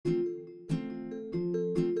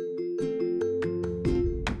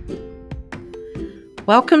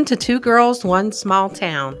Welcome to Two Girls, One Small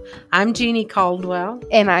Town. I'm Jeannie Caldwell.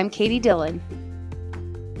 And I'm Katie Dillon.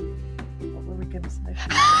 What were we going to say?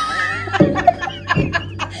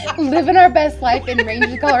 Living our best life in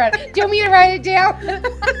Ranger, Colorado. Do you want me to write it down?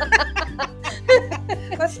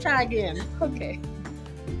 Let's try again. Okay.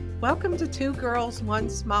 Welcome to Two Girls, One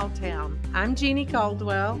Small Town. I'm Jeannie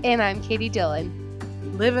Caldwell. And I'm Katie Dillon.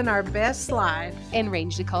 Living our best life in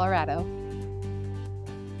Ranger, Colorado.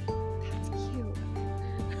 That's cute.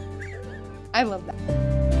 I love that.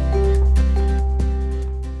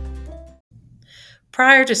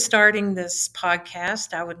 Prior to starting this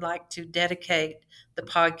podcast, I would like to dedicate the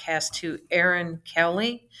podcast to Erin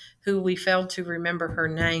Kelly, who we failed to remember her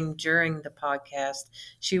name during the podcast.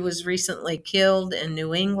 She was recently killed in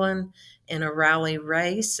New England in a rally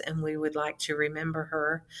race, and we would like to remember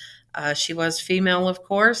her. She was female, of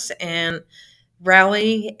course, and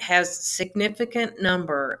Rally has a significant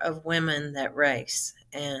number of women that race,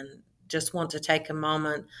 and just want to take a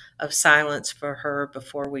moment of silence for her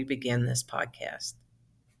before we begin this podcast.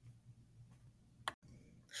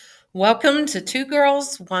 Welcome to Two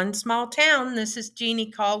Girls, One Small Town. This is Jeannie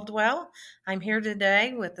Caldwell. I'm here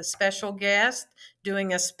today with a special guest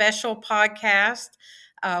doing a special podcast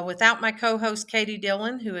without my co-host Katie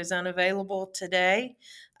Dillon, who is unavailable today.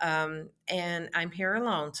 And I'm here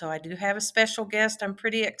alone. So I do have a special guest I'm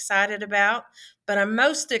pretty excited about, but I'm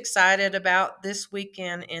most excited about this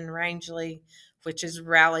weekend in Rangeley, which is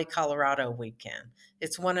Rally, Colorado weekend.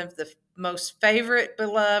 It's one of the most favorite,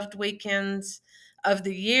 beloved weekends of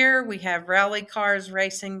the year. We have rally cars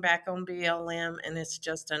racing back on BLM, and it's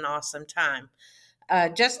just an awesome time.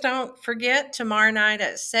 Just don't forget, tomorrow night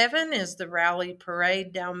at 7 is the rally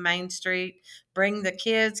parade down Main Street. Bring the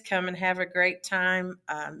kids, come and have a great time,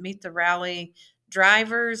 meet the rally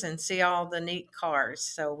drivers, and see all the neat cars.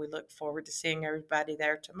 So we look forward to seeing everybody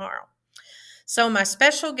there tomorrow. So my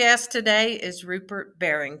special guest today is Rupert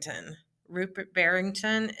Berrington. Rupert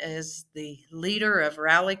Berrington is the leader of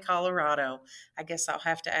Rally, Colorado. I guess I'll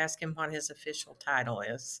have to ask him what his official title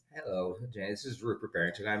is. Hello, Jane. This is Rupert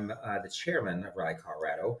Berrington. I'm the chairman of Rally,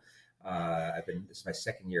 Colorado. This is my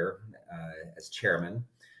second year as chairman,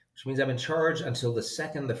 which means I'm in charge until the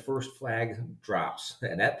second the first flag drops.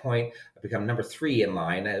 At that point, I become number 3 in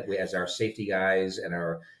line as our safety guys and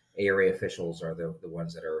our ARA officials are the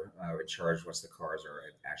ones that are in charge once the cars are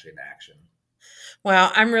actually in action.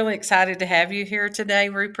 Well, I'm really excited to have you here today,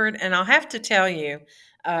 Rupert. And I'll have to tell you,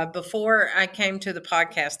 before I came to the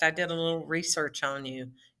podcast, I did a little research on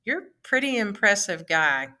you. You're a pretty impressive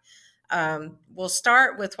guy. We'll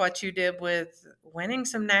start with what you did with winning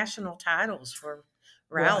some national titles for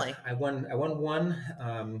Rally. Well, I won one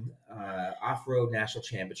off-road national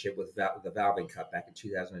championship with the Valving Cup back in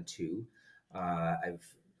 2002. I've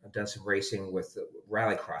done some racing with the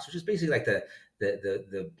Rallycross, which is basically like the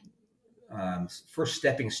first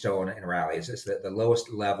stepping stone in rallies. It's the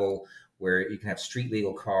lowest level where you can have street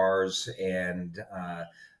legal cars and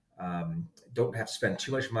don't have to spend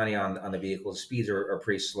too much money on the vehicles. Speeds are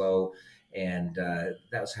pretty slow. And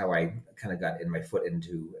that was how I kind of got my foot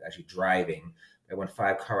into actually driving. I won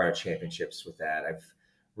 5 Colorado championships with that. I've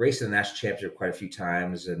raced in the national championship quite a few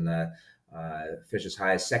times and finished as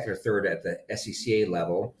high as 2nd or 3rd at the SCCA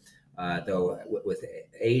level. Though with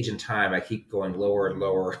age and time, I keep going lower and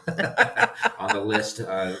lower on the list.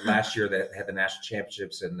 Last year, they had the national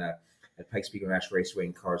championships at Pikes Peak National Raceway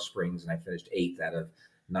in Colorado Springs, and I finished 8th out of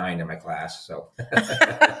 9 in my class. So,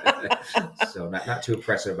 so not too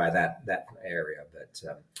impressive by that area, but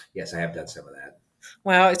yes, I have done some of that.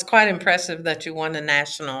 Well, it's quite impressive that you won a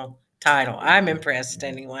national title. I'm impressed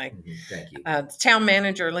anyway. Thank you. The town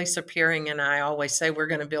manager, Lisa Peering, and I always say we're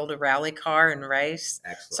going to build a rally car and race.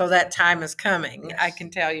 Excellent. So that time is coming. Yes. I can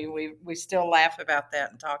tell you, we still laugh about that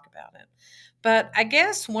and talk about it. But I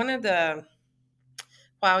guess while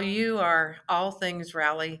you are all things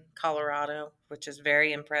Rally, Colorado, which is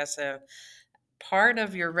very impressive, part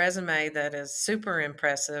of your resume that is super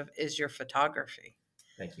impressive is your photography.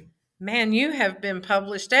 Thank you. Man, you have been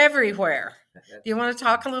published everywhere. Do you want to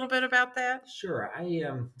talk a little bit about that? Sure.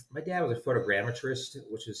 My dad was a photogrammetrist,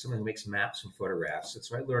 which is someone who makes maps and photographs. And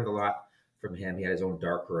so I learned a lot from him. He had his own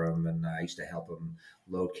darkroom, and I used to help him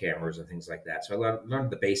load cameras and things like that. So I learned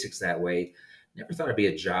the basics that way. Never thought it'd be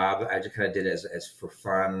a job. I just kind of did it as for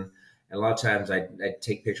fun. And a lot of times I'd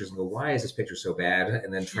take pictures and go, "Why is this picture so bad?"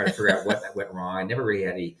 And then try to figure out what went wrong. I never really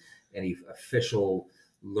had any official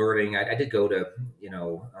learning. I did go to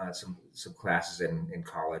some classes in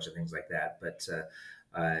college and things like that, but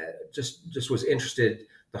just was interested.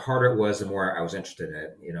 The harder it was, the more I was interested in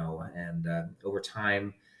it. And over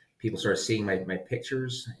time, people started seeing my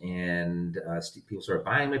pictures, and people started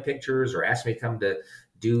buying my pictures or asking me to come to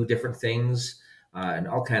do different things in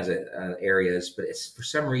all kinds of areas. But it's for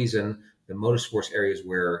some reason the motorsports areas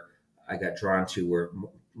where I got drawn to where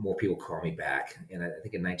more people call me back. And I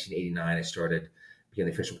think in 1989 I started became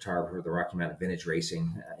the official photographer of the Rocky Mountain Vintage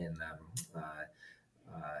Racing in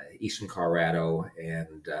eastern Colorado,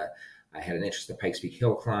 and I had an interest in the Pikes Peak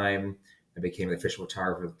Hill Climb. I became the official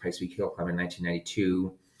photographer of the Pikes Peak Hill Climb in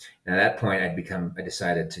 1992. And at that point, I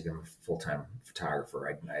decided to become a full-time photographer.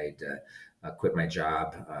 I'd quit my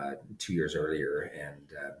job 2 years earlier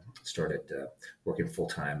and started working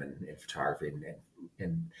full-time in photography.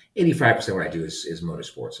 And 85% of what I do is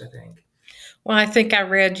motorsports, I think. Well, I think I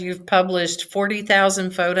read you've published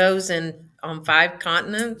 40,000 photos on 5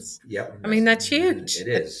 continents. Yep. I mean, that's huge. It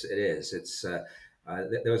is. It's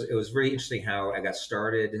it was very interesting how I got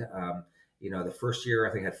started. The first year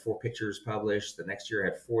I think I had 4 pictures published. The next year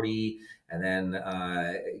I had 40, and then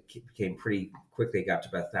it became pretty quickly got to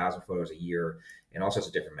about 1,000 photos a year, and all sorts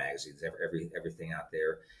of different magazines, everything out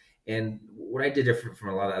there. And what I did different from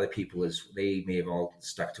a lot of other people is they may have all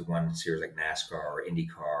stuck to one series like NASCAR or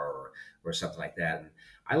IndyCar or something like that. And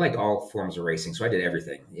I liked all forms of racing, so I did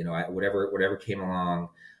everything. Whatever came along.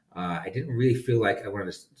 I didn't really feel like I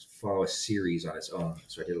wanted to follow a series on its own,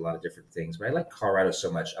 so I did a lot of different things. But I like Colorado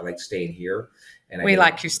so much; I like staying here. And we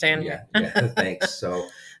like you staying here. Yeah, thanks. So,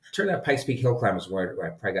 turned out Pikes Peak Hill Climb was where I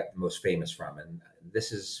probably got the most famous from, and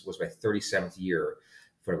this was my 37th year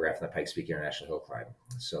photographing the Pikes Peak International Hill Climb.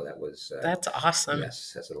 So that was that's awesome.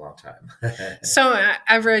 Yes, that's a long time. So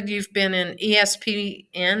I've read you've been in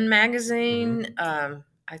ESPN magazine. Mm-hmm.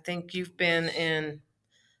 I think you've been in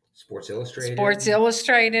Sports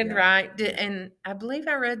Illustrated. Yeah. Right? And I believe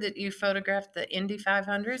I read that you photographed the Indy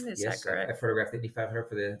 500. Is that correct? I photographed the Indy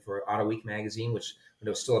 500 for Auto Week magazine, which when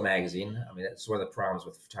it was still a magazine. I mean, that's one of the problems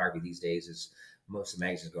with photography these days is most of the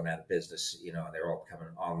magazines are going out of business. And they're all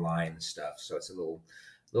becoming online and stuff. So it's a little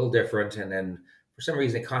different. And then for some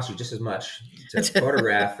reason, it costs you just as much to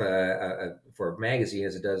photograph for a magazine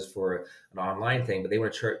as it does for an online thing. But they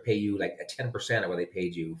want to pay you like 10% of what they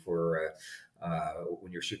paid you for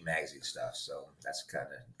when you're shooting magazine stuff. So that's kind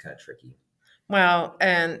of tricky. Well,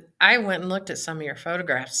 and I went and looked at some of your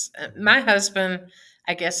photographs. My husband,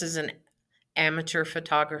 I guess, is an amateur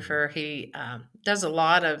photographer. He does a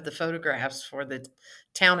lot of the photographs for the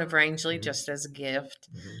town of Rangeley, mm-hmm. just as a gift.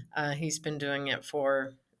 Mm-hmm. He's been doing it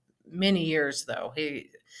for many years, though.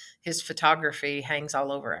 His photography hangs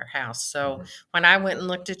all over our house. So mm-hmm. when I went and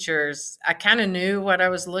looked at yours, I kind of knew what I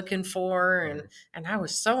was looking for, mm-hmm. and I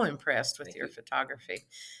was so impressed with your photography.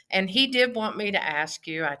 And he did want me to ask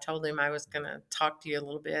you. I told him I was going to talk to you a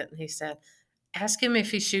little bit, and he said, ask him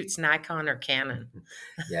if he shoots Nikon or Canon.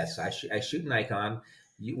 Yes, I shoot Nikon.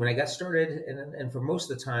 When I got started, and for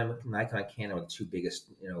most of the time, Nikon and Canon were the two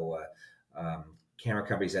biggest, camera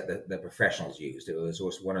companies that the professionals used. It was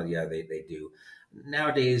always one or the other they do.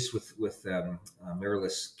 Nowadays, with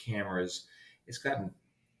mirrorless cameras, it's gotten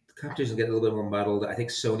the competition get a little bit more muddled. I think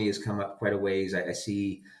Sony has come up quite a ways. I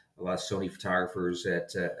see a lot of Sony photographers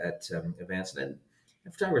at events, and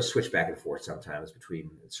photographers switch back and forth sometimes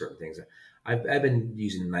between certain things. I've been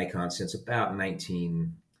using Nikon since about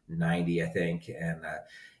 1990, I think, and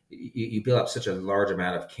you build up such a large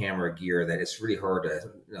amount of camera gear that it's really hard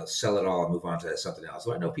to sell it all and move on to something else.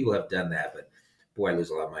 So I know people have done that, but boy, I lose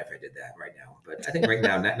a lot of money if I did that right now. But I think right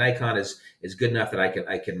now Nikon is good enough that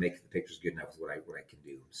I can make the pictures good enough with what I can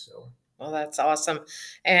do. So. Well, that's awesome.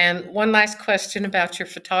 And one last question about your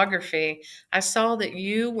photography. I saw that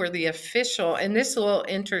you were the official, and this will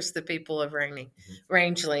interest the people of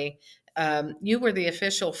Rangeley. You were the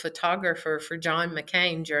official photographer for John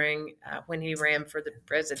McCain during when he ran for the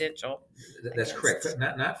presidential. That's correct.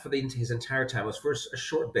 Not for his entire time. It was for a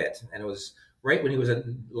short bit, and it was right when he was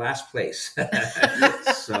in last place.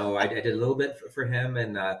 So I did a little bit for him,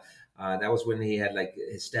 and that was when he had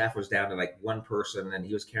his staff was down to one person, and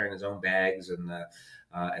he was carrying his own bags and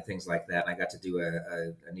things like that. And I got to do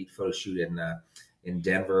a neat photo shoot in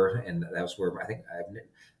Denver, and that was where I think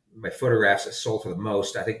my photographs sold for the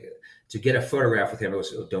most. I think to get a photograph with him, it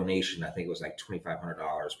was a donation. I think it was like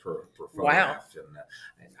 $2,500 per photograph. Wow.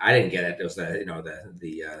 And I didn't get it. It was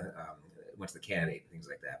went to the candidate and things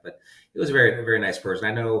like that. But he was a very, very nice person.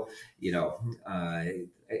 I know,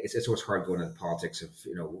 it's always hard going into the politics of,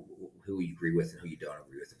 who you agree with and who you don't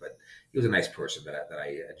agree with. But he was a nice person that I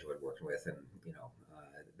enjoyed working with, and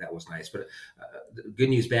that was nice. But the good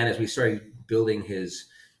news, bad is we started building his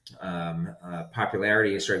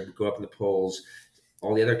popularity and started to go up in the polls.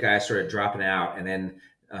 All the other guys started dropping out, and then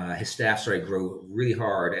his staff started to grow really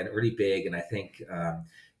hard and really big. And I think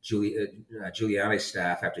Giuliani's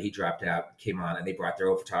staff, after he dropped out, came on and they brought their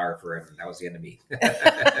own photographer, and that was the end of me. That's the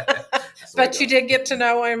way it But you goes. did get to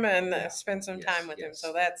know him and Yeah. spend some Yes, time with him, yes.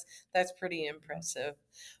 so that's pretty impressive.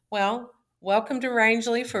 Well, welcome to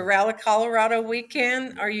Rangeley for Raleigh, Colorado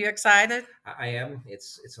weekend. Are you excited? I am.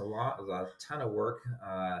 It's a ton of work.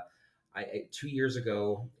 2 years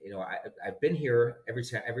ago, I've been here every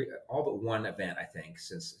all but one event, I think,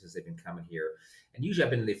 since they've been coming here. And usually I've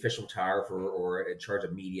been the official photographer or in charge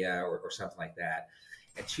of media or something like that.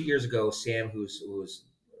 And 2 years ago, Sam, who's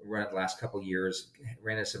run it the last couple of years,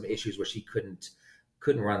 ran into some issues where she couldn't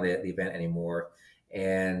run the event anymore.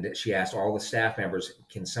 And she asked all the staff members,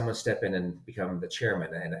 can someone step in and become the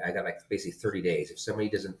chairman? And I got like basically 30 days. If somebody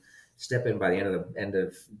doesn't step in by the end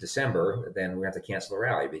of December, then we have to cancel the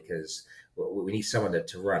rally because we need someone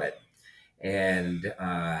to run it. And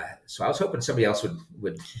so I was hoping somebody else would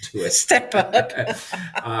do it. Step up.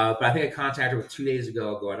 But I think I contacted her 2 days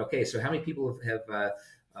ago going, okay, so how many people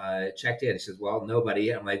have checked in? He says, well,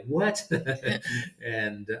 nobody. I'm like, what?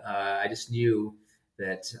 And I just knew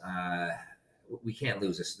that we can't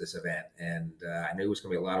lose this event. And I knew it was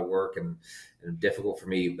going to be a lot of work and difficult for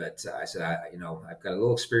me. But I said, I've got a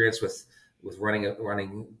little experience with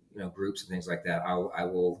running groups and things like that. I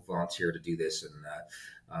will volunteer to do this and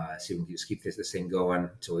see if we can just keep this thing going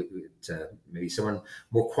to maybe someone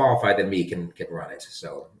more qualified than me can run it.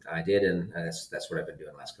 So I did, and that's what I've been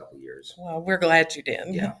doing the last couple of years. Well, we're glad you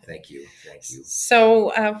did. Yeah, thank you.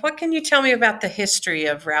 So, what can you tell me about the history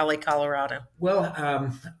of Raleigh, Colorado?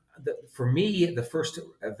 Well, for me, the first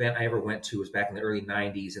event I ever went to was back in the early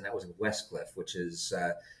 90s, and that was in Westcliff, which is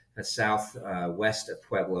southwest of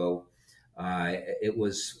Pueblo. It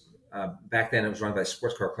was back then. It was run by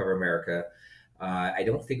Sports Car Club of America. I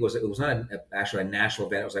don't think it was not actually a national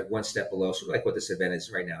event. It was like one step below, sort of like what this event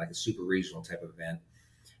is right now, like a super regional type of event.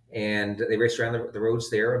 And they raced around the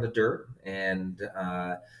roads there on the dirt, and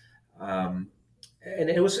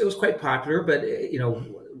it was quite popular. But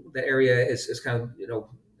the area is kind of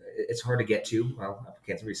it's hard to get to. Well, I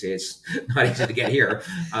can't really say it's not easy to get here,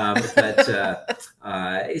 but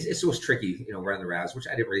it was tricky, running the routes, which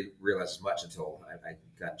I didn't really realize as much until I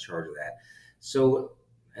got in charge of that. So,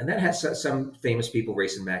 and that has some famous people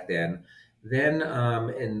racing back then. Then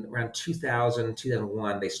in around 2000,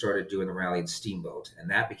 2001, they started doing the rally in Steamboat, and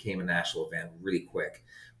that became a national event really quick.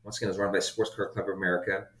 Once again, it was run by Sports Car Club of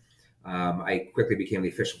America. I quickly became the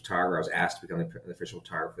official photographer. I was asked to become the official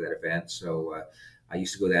photographer for that event. So I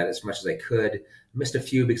used to go that as much as I could. Missed a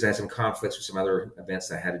few because I had some conflicts with some other events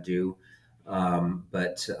that I had to do.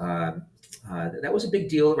 But that was a big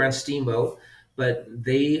deal around Steamboat. But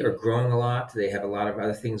they are growing a lot. They have a lot of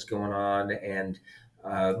other things going on. And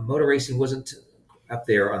motor racing wasn't up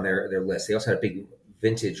there on their list. They also had a big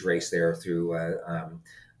vintage race there through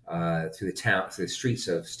the town, through the streets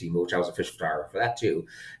of Steamboat, which I was official photographer for that too.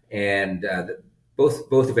 And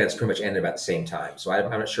both events pretty much ended about the same time. So I'm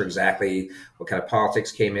not sure exactly what kind of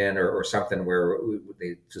politics came in or something where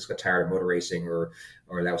they just got tired of motor racing or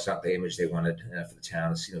that was not the image they wanted for the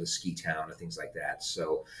town, the ski town and things like that.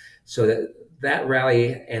 So that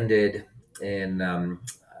rally ended in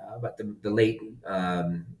about the late,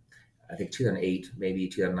 I think 2008, maybe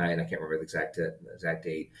 2009. I can't remember the exact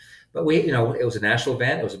date. But it was a national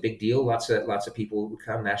event. It was a big deal. Lots of people would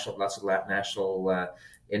come. Lots of national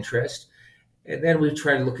interest. And then we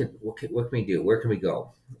tried to look at what can we do? Where can we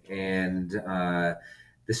go? And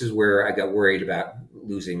this is where I got worried about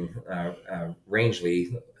losing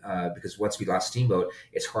Rangeley because once we lost Steamboat,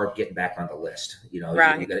 it's hard getting back on the list.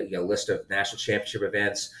 Right. You got a list of national championship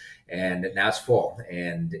events, and now it's full.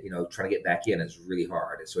 And trying to get back in is really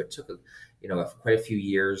hard. And so it took quite a few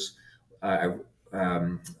years. A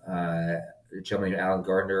gentleman named Alan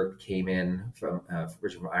Gardner came in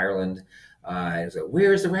originally from Ireland. He was like,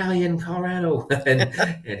 "Where's the rally in Colorado?"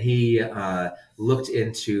 and he looked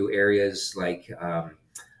into areas like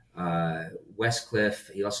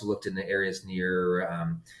Westcliff. He also looked in the areas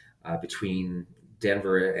near between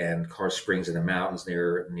Denver and Colorado Springs in the mountains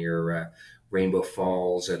near Rainbow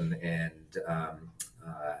Falls and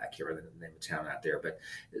I can't remember the name of the town out there, but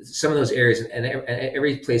some of those areas and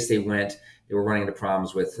every place they went, they were running into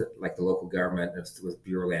problems with like the local government, with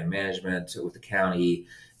Bureau of Land Management, with the county,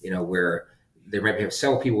 where there might have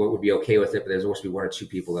several people that would be okay with it, but there's always be one or two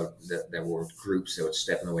people that were groups that would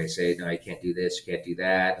step in the way and say, no, you can't do this, you can't do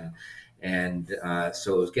that. And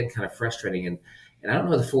so it was getting kind of frustrating. And I don't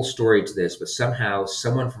know the full story to this, but somehow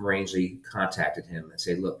someone from Rangeley contacted him and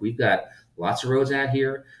said, look, we've got lots of roads out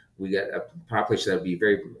here. We got a population that would be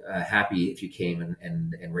very happy if you came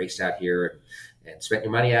and raced out here and spent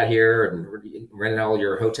your money out here and rented all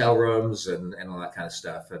your hotel rooms and all that kind of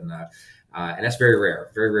stuff. And And that's very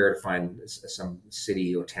rare to find some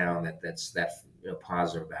city or town that's that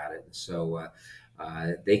positive about it. So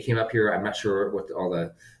they came up here. I'm not sure what all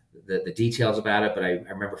the details about it, but I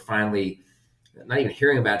remember finally not even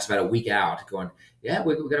hearing about it. It's about a week out, going, yeah,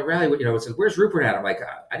 we got a rally. It says, where's Rupert at? I'm like,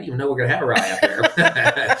 I didn't even know we're going to have a rally up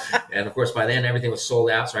there. And of course, by then everything was sold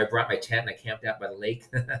out. So I brought my tent and I camped out by the lake,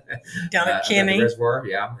 Down at Kenny. the reservoir,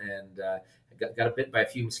 yeah, and got a bit by a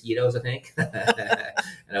few mosquitoes, I think. And it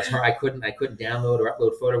was hard. I couldn't download or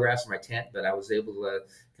upload photographs from my tent, but I was able to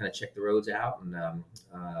kind of check the roads out,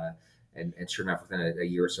 and sure enough, within a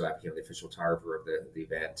year or so, I became the official photographer of the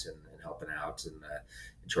event and helping out and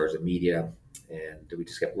in charge of media. And we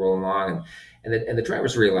just kept rolling along, and the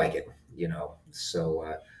drivers really like it,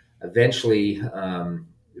 So eventually,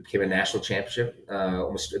 it became a national championship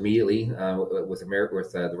almost immediately with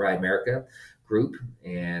the Ride America group,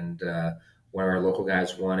 and one of our local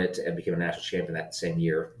guys won it and became a national champion that same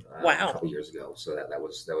year. Wow. A couple years ago. So that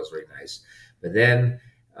was very nice. But then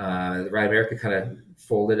the Ride America kind of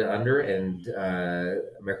folded under, and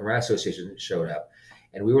American Ride Association showed up.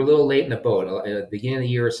 And we were a little late in the boat. At the beginning of the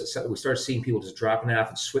year, we started seeing people just dropping off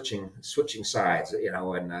and switching sides,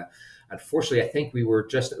 and unfortunately, I think we were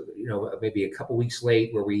just, maybe a couple weeks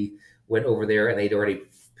late where we went over there and they'd already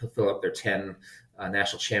filled up their 10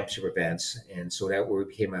 national championship events. And so that where we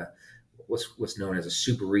became what's known as a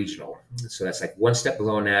super regional. So that's like one step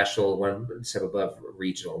below national, one step above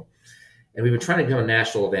regional. And we've been trying to become a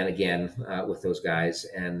national event again with those guys.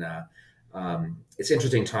 And it's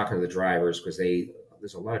interesting talking to the drivers because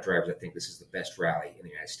there's a lot of drivers that think this is the best rally in the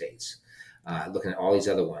United States. Looking at all these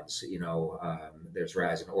other ones, there's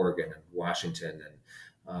rallies in Oregon and Washington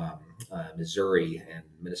and Missouri and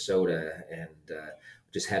Minnesota, and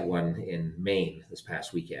just had one in Maine this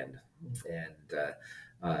past weekend. And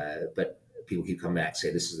but people keep coming back and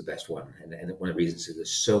say this is the best one, and one of the reasons is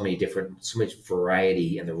there's so much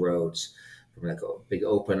variety in the roads, from like a big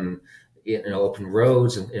open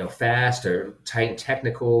roads and fast or tight and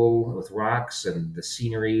technical with rocks and the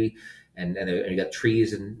scenery, and you got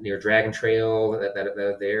trees near Dragon Trail that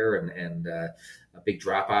are there, and a big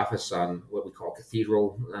drop office on what we call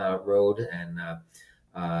Cathedral Road, and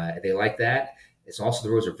they like that. It's also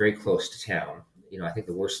the roads are very close to town. I think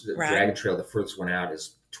the Right. Dragon Trail, the furthest one out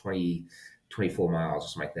is 24 miles or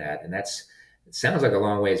something like that, and it sounds like a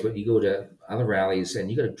long ways, but you go to other rallies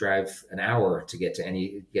and you got to drive an hour to get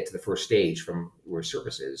to the first stage from where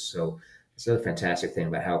service is. So it's another fantastic thing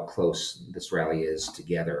about how close this rally is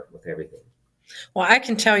together with everything. Well, I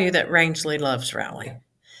can tell you that Rangeley loves rally,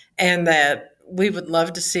 and that we would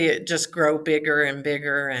love to see it just grow bigger and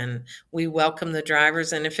bigger. And we welcome the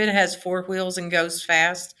drivers. And if it has four wheels and goes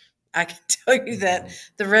fast, I can tell you that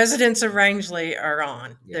the residents of Rangeley are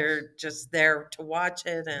on. Yes. They're just there to watch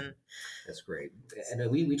it, and that's great. And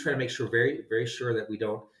we try to make sure very, very sure that we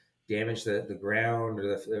don't damage the ground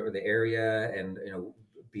or the area. And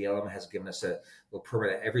BLM has given us a little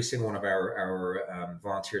permit that every single one of our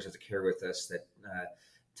volunteers has to carry with us that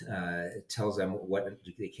tells them what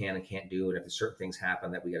they can and can't do, and if certain things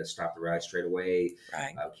happen, that we got to stop the ride straight away.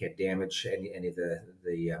 Right. We can't damage any of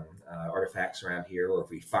the artifacts around here, or if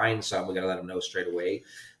we find some, we got to let them know straight away,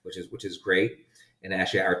 which is great. And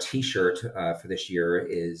actually, our T-shirt for this year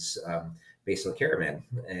is based on the caravan,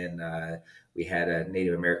 and we had a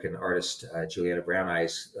Native American artist, Juliana Brown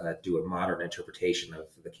Eyes, do a modern interpretation of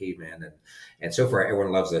the caveman, and so far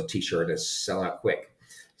everyone loves the T-shirt. It's selling out quick.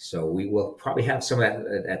 So we will probably have some of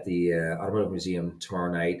that at the Automotive Museum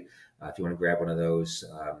tomorrow night. If you want to grab one of those,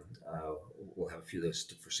 we'll have a few of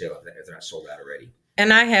those for sale if they're not sold out already.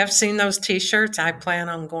 And I have seen those T-shirts. I plan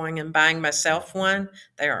on going and buying myself one.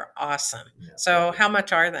 They are awesome. Yeah, so how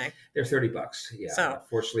much are they? They're $30. Yeah. So,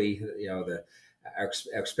 unfortunately, our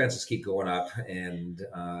expenses keep going up, and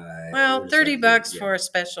well, $30 for a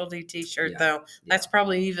specialty T-shirt, though. That's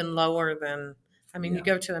probably even lower than. I mean, you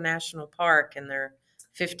go to a national park and they're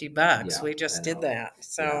 $50. Yeah, we just did that.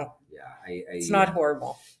 So it's not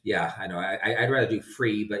horrible. Yeah, I know. I'd rather do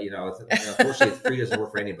free, but unfortunately, free doesn't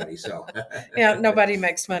work for anybody. So nobody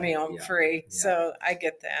makes money on free. Yeah. So I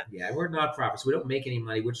get that. Yeah, we're nonprofits. We don't make any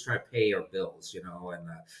money. We're just trying to pay our bills, and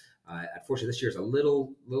unfortunately, this year's a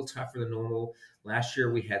little tougher than normal. Last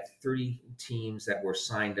year, we had 30 teams that were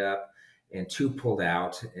signed up, and 2 pulled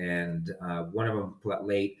out, and one of them pulled out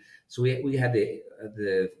late. So we had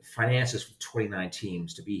the finances for 29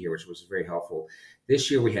 teams to be here, which was very helpful. This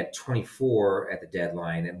year we had 24 at the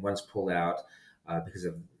deadline, and one's pulled out because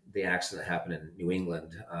of the accident that happened in New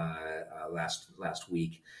England last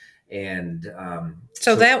week. And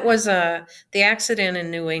so that was the accident in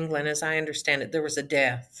New England, as I understand it. There was a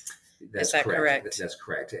death. Is that correct? That's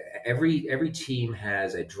correct. Every team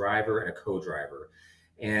has a driver and a co-driver,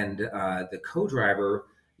 and the co-driver.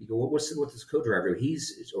 You go, what's this co-driver? He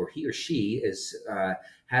or she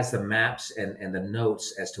has the maps and the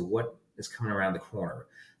notes as to what is coming around the corner.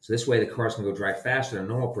 So this way, the cars can go drive faster than a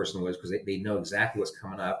normal person would because they know exactly what's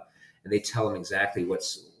coming up, and they tell them exactly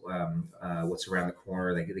what's around the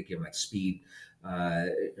corner. They give them like speed.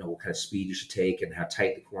 What kind of speed you should take and how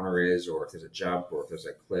tight the corner is, or if there's a jump, or if there's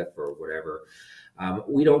a cliff, or whatever.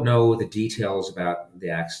 We don't know the details about the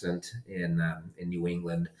accident in New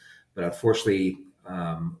England, but unfortunately,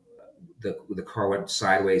 the car went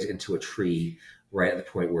sideways into a tree right at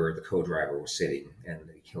the point where the co-driver was sitting, and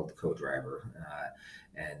it killed the co-driver.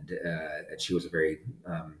 And she was a very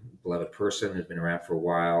beloved person who's been around for a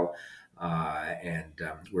while, and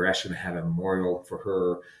we're actually going to have a memorial for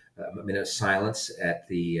her. A minute of silence at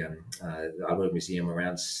the Automotive Museum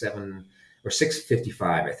around 6:55,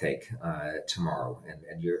 I think, tomorrow, and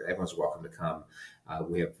everyone's welcome to come.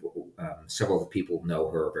 We have several of the people know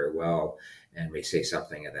her very well and may say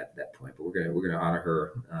something at that point. But we're gonna honor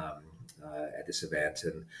her at this event,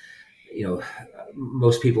 and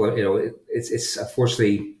most people, it's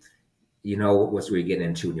unfortunately, what's we get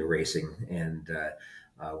into when you're racing, and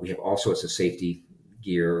we have all sorts of safety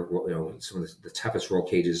gear, some of the toughest roll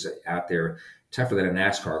cages out there, tougher than a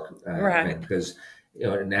NASCAR event, because in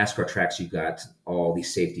NASCAR tracks you've got all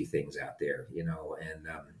these safety things out there, and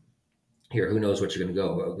here, who knows what you're going to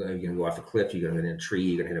go? You're going to go off a cliff, you're going to hit a tree,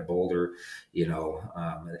 you're going to hit a boulder,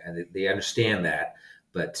 and they understand that,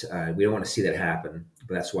 but we don't want to see that happen.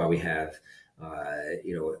 But that's why we have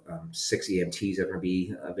 6 EMTs that are going to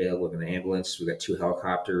be available in an ambulance. We've got 2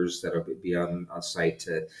 helicopters that will be on site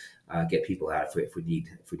to get people out if we need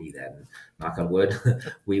that. And knock on wood,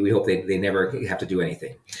 we hope they never have to do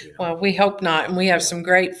anything. Well, we hope not, and we have some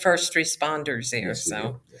great first responders here. Yes,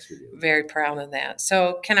 so yes, we do. Very proud of that.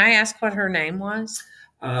 So, can I ask what her name was?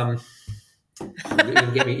 You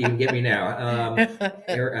can get me now.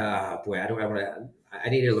 Boy, I want to. I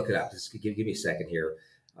need to look it up. Just give me a second here.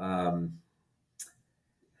 I'll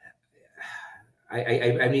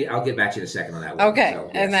get back to you in a second on that one. Okay, so,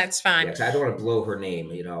 yes. And that's fine. Yes, I don't want to blow her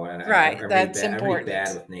name, And right, that's important. I'm really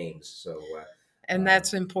bad with names, so. And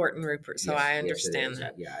that's important, Rupert. So yes, I understand yes,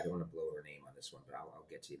 that. Yeah, I don't want to blow her name on this one, but I'll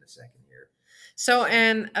get to you in a second here. So,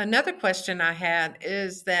 and another question I had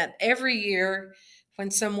is that every year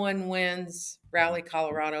when someone wins Rally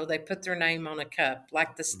Colorado, they put their name on a cup,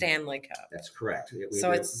 like the Stanley Cup. That's correct. We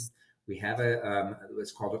have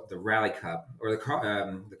it's called the Rally Cup, or the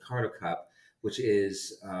Cardo Cup, which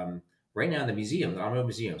is right now in the museum, the Automotive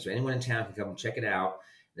Museum. So anyone in town can come and check it out.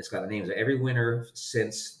 It's got the names of every winner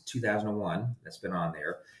since 2001 that's been on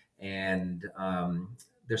there. And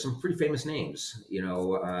there's some pretty famous names.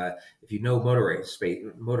 If you know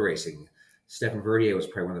motor racing, Stefan Verdier was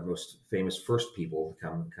probably one of the most famous first people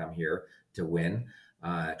to come here to win.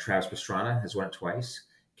 Travis Pastrana has won it twice.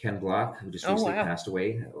 Ken Block, who just recently passed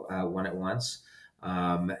away, won it once.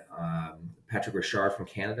 Patrick Richard from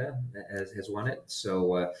Canada has won it.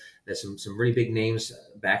 So there's some really big names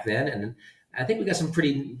back then, and I think we got some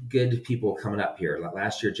pretty good people coming up here.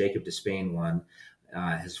 Last year, Jacob Despain won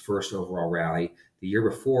his first overall rally. The year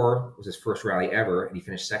before was his first rally ever, and he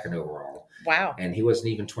finished second overall. Wow! And he wasn't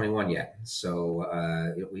even 21 yet. So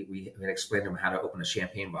we had explained to him how to open a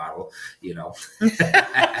champagne bottle,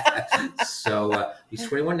 So he's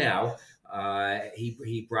 21 now.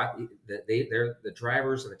 He brought the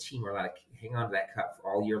drivers and the team are allowed to hang on to that cup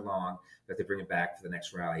all year long, but they bring it back for the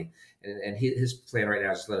next rally. And his plan right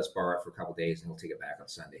now is to let us borrow it for a couple of days, and he'll take it back on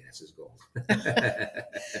Sunday. That's his goal.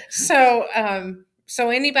 So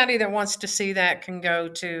anybody that wants to see that can go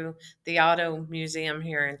to the Auto Museum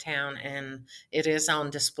here in town, and it is on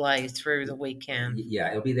display through the weekend. Yeah,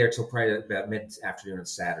 it'll be there till probably about mid-afternoon on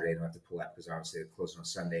Saturday. I don't have to pull out because obviously they're closing on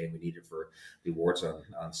Sunday, and we need it for the awards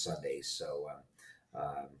on Sundays. So,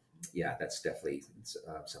 yeah, that's definitely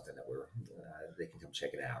something that they can come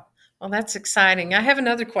check it out. Well, that's exciting. I have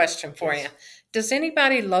another question for you. Does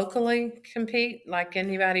anybody locally compete, like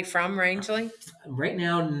anybody from Rangeley? Right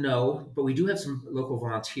now, no, but we do have some local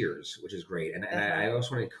volunteers, which is great. And I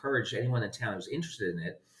also want to encourage anyone in town who's interested in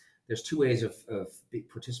it. There's 2 ways of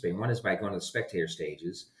participating. One is by going to the spectator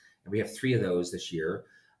stages, and we have 3 of those this year.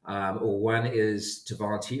 One is to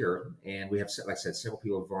volunteer, and we have, like I said, several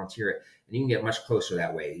people volunteer it, and you can get much closer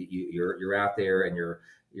that way. You're out there, and you're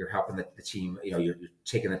helping the team. You're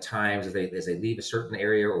taking the times as they leave a certain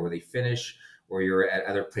area or where they finish, or you're at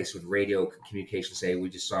other places with radio communication. Say, we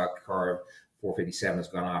just saw a car 457 has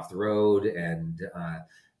gone off the road, and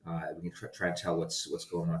we can try and tell what's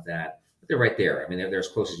going on with that. they're right there. I mean, they're as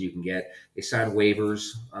close as you can get. They sign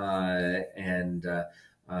waivers,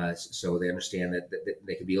 so they understand that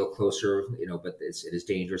they could be a little closer, but it is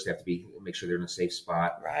dangerous. They have to make sure they're in a safe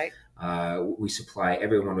spot. Right. We supply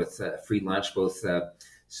everyone with free lunch, both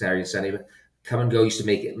Saturday and Sunday. Come and Go used to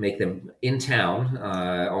make them in town.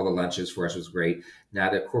 All the lunches for us was great. Now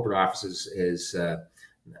the corporate offices is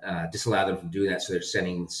disallowed them from doing that, so they're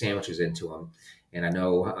sending sandwiches into them. And I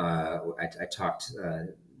know I talked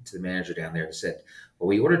to the manager down there and said, well,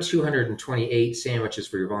 we ordered 228 sandwiches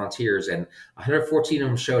for your volunteers and 114 of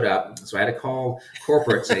them showed up. So I had to call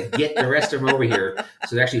corporate and say, get the rest of them over here.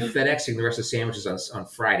 So they're actually FedExing the rest of the sandwiches on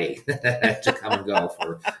Friday to come and go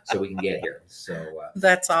so we can get here. So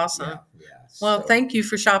that's awesome. Yeah. Well, thank you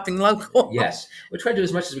for shopping local. Yes. We try to do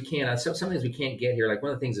as much as we can. Some things we can't get here. Like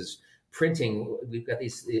one of the things is printing. We've got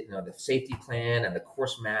these, the safety plan and the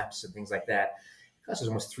course maps and things like that. It costs us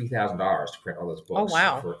almost $3,000 to print all those books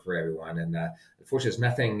for everyone. And unfortunately, there's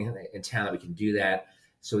nothing in town that we can do that.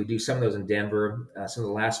 So we do some of those in Denver. Some of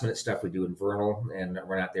the last minute stuff we do in Vernal, and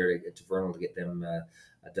run out there to Vernal to get them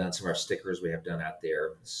done. Some of our stickers we have done out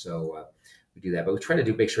there. So we do that. But we try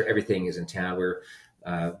to make sure everything is in town. We're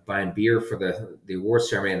buying beer for the awards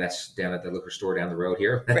ceremony, and that's down at the liquor store down the road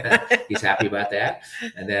here. He's happy about that.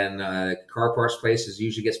 And then car parts places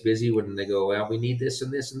usually gets busy when they go, well, we need this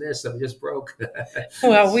and this and this that we just broke.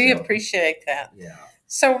 Well, we appreciate that. Yeah.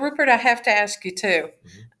 So, Rupert, I have to ask you too.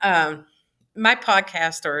 Mm-hmm. My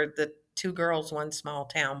podcast, or the Two Girls, One Small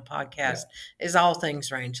Town podcast, is all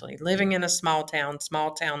things Rangeley. Living in a small town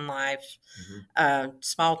life,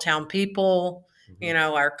 small town people,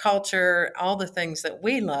 our culture, all the things that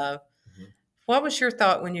we love. What was your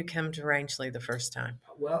thought when you came to Rangeley the first time?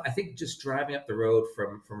 Well, I think just driving up the road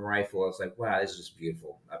from Rifle, I was like, wow, this is just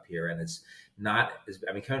beautiful up here. And it's not,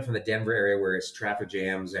 coming from the Denver area where it's traffic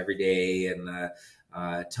jams every day and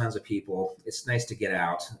tons of people, it's nice to get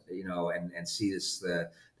out, and see the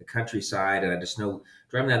countryside. And I just know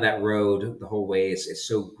driving down that road the whole way, it's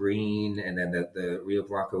so green. And then the Rio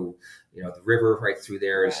Blanco, the river right through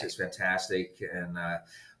there is fantastic. And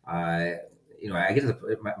I get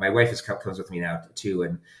my wife comes with me now too,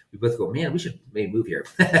 and we both go, man, we should maybe move here.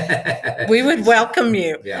 We would welcome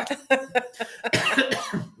you. Yeah.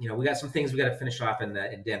 We got some things we got to finish off in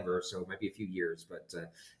Denver, so it might be a few years, but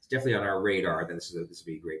it's definitely on our radar that this would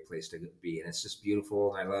be a great place to be, and it's just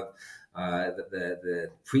beautiful. And I love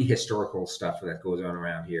the prehistorical stuff that goes on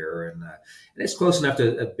around here, and it's close enough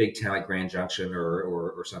to a big town like Grand Junction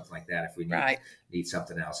or something like that if we need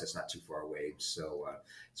something else that's not too far away. So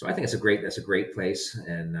I think that's a great place,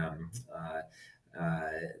 and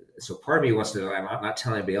so part of me wants to. I'm not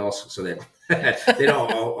telling anybody else so that they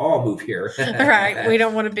don't all move here. Right, we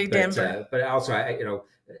don't want to be Denver. But also,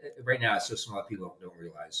 right now it's so small that people don't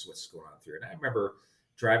realize what's going on through. And I remember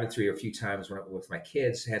driving through a few times with my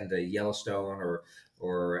kids, heading to Yellowstone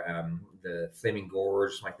or the Flaming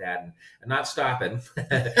Gorge, like that, and not stopping.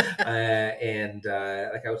 And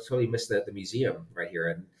I was totally missed the museum right here.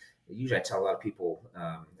 And usually I tell a lot of people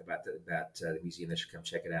about the museum. They should come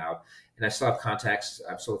check it out. And I still have contacts.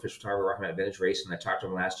 I'm still a fish photographer working at Vintage Race, and I talked to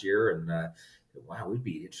them last year, and wow, we'd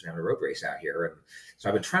be interested in having a road race out here. And so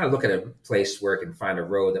I've been trying to look at a place where I can find a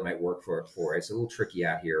road that might work for it. It's a little tricky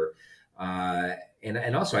out here.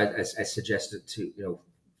 And also I suggested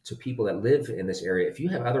to people that live in this area, if you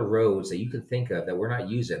have other roads that you can think of that we're not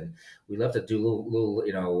using, we love to do little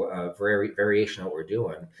variation on what we're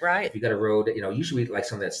doing. Right. If you got a road, usually we like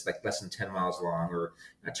something that's like less than 10 miles long, or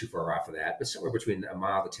not too far off of that, but somewhere between a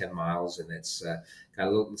mile to 10 miles. And it's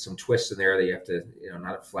got some twists in there that you have to,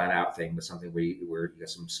 not a flat out thing, but something where you got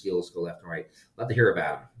some skills to go left and right. Love to hear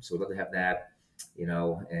about them. So we'd love to have that,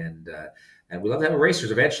 and we love to have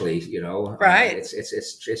racers eventually, Right.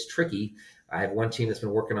 It's tricky. I have one team that's been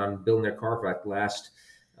working on building their car for like the last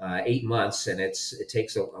 8 months, and it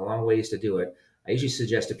takes a long ways to do it. I usually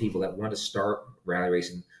suggest to people that want to start rally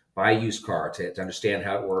racing, buy a used car to understand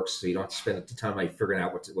how it works, so you don't have to spend a ton of money figuring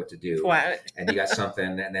out what to do. Wow. And you got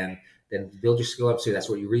something, and then build your skill up so that's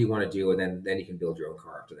what you really want to do, and then you can build your own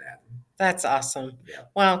car after that. That's awesome. Yeah.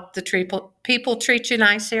 Well, the people treat you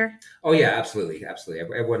nice here? Oh, yeah, absolutely.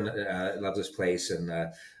 Everyone loves this place, and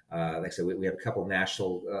like I said, we have a couple of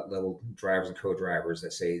national level drivers and co-drivers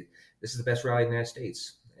that say this is the best rally in the United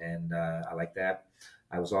States, and I like that.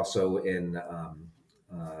 I was also in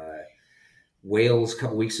Wales a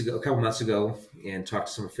couple months ago, and talked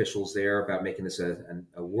to some officials there about making this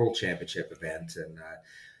a world championship event. And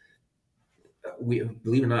we,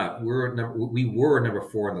 believe it or not, we were number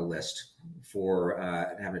 4 on the list for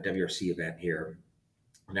having a WRC event here.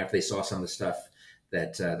 And after they saw some of the stuff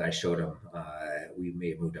that I showed them, we may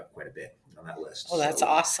have moved up quite a bit on that list. Oh, that's So,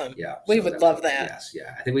 awesome. Yeah, We so would love that. Yes,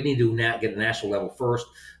 yeah. I think we need to get a national level first,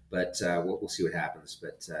 but we'll see what happens.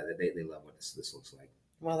 But they love what this looks like.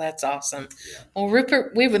 Well, that's awesome. Yeah. Well,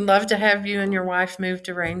 Rupert, we would love to have you and your wife move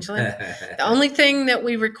to Rangeley. The only thing that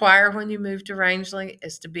we require when you move to Rangeley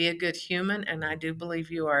is to be a good human, and I do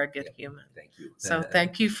believe you are a good human. Thank you. So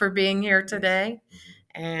thank you for being here today. Yes.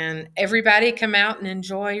 And everybody come out and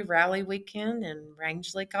enjoy Rally Weekend in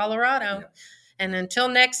Rangeley, Colorado. Yep. And until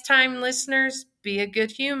next time, listeners, be a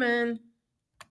good human.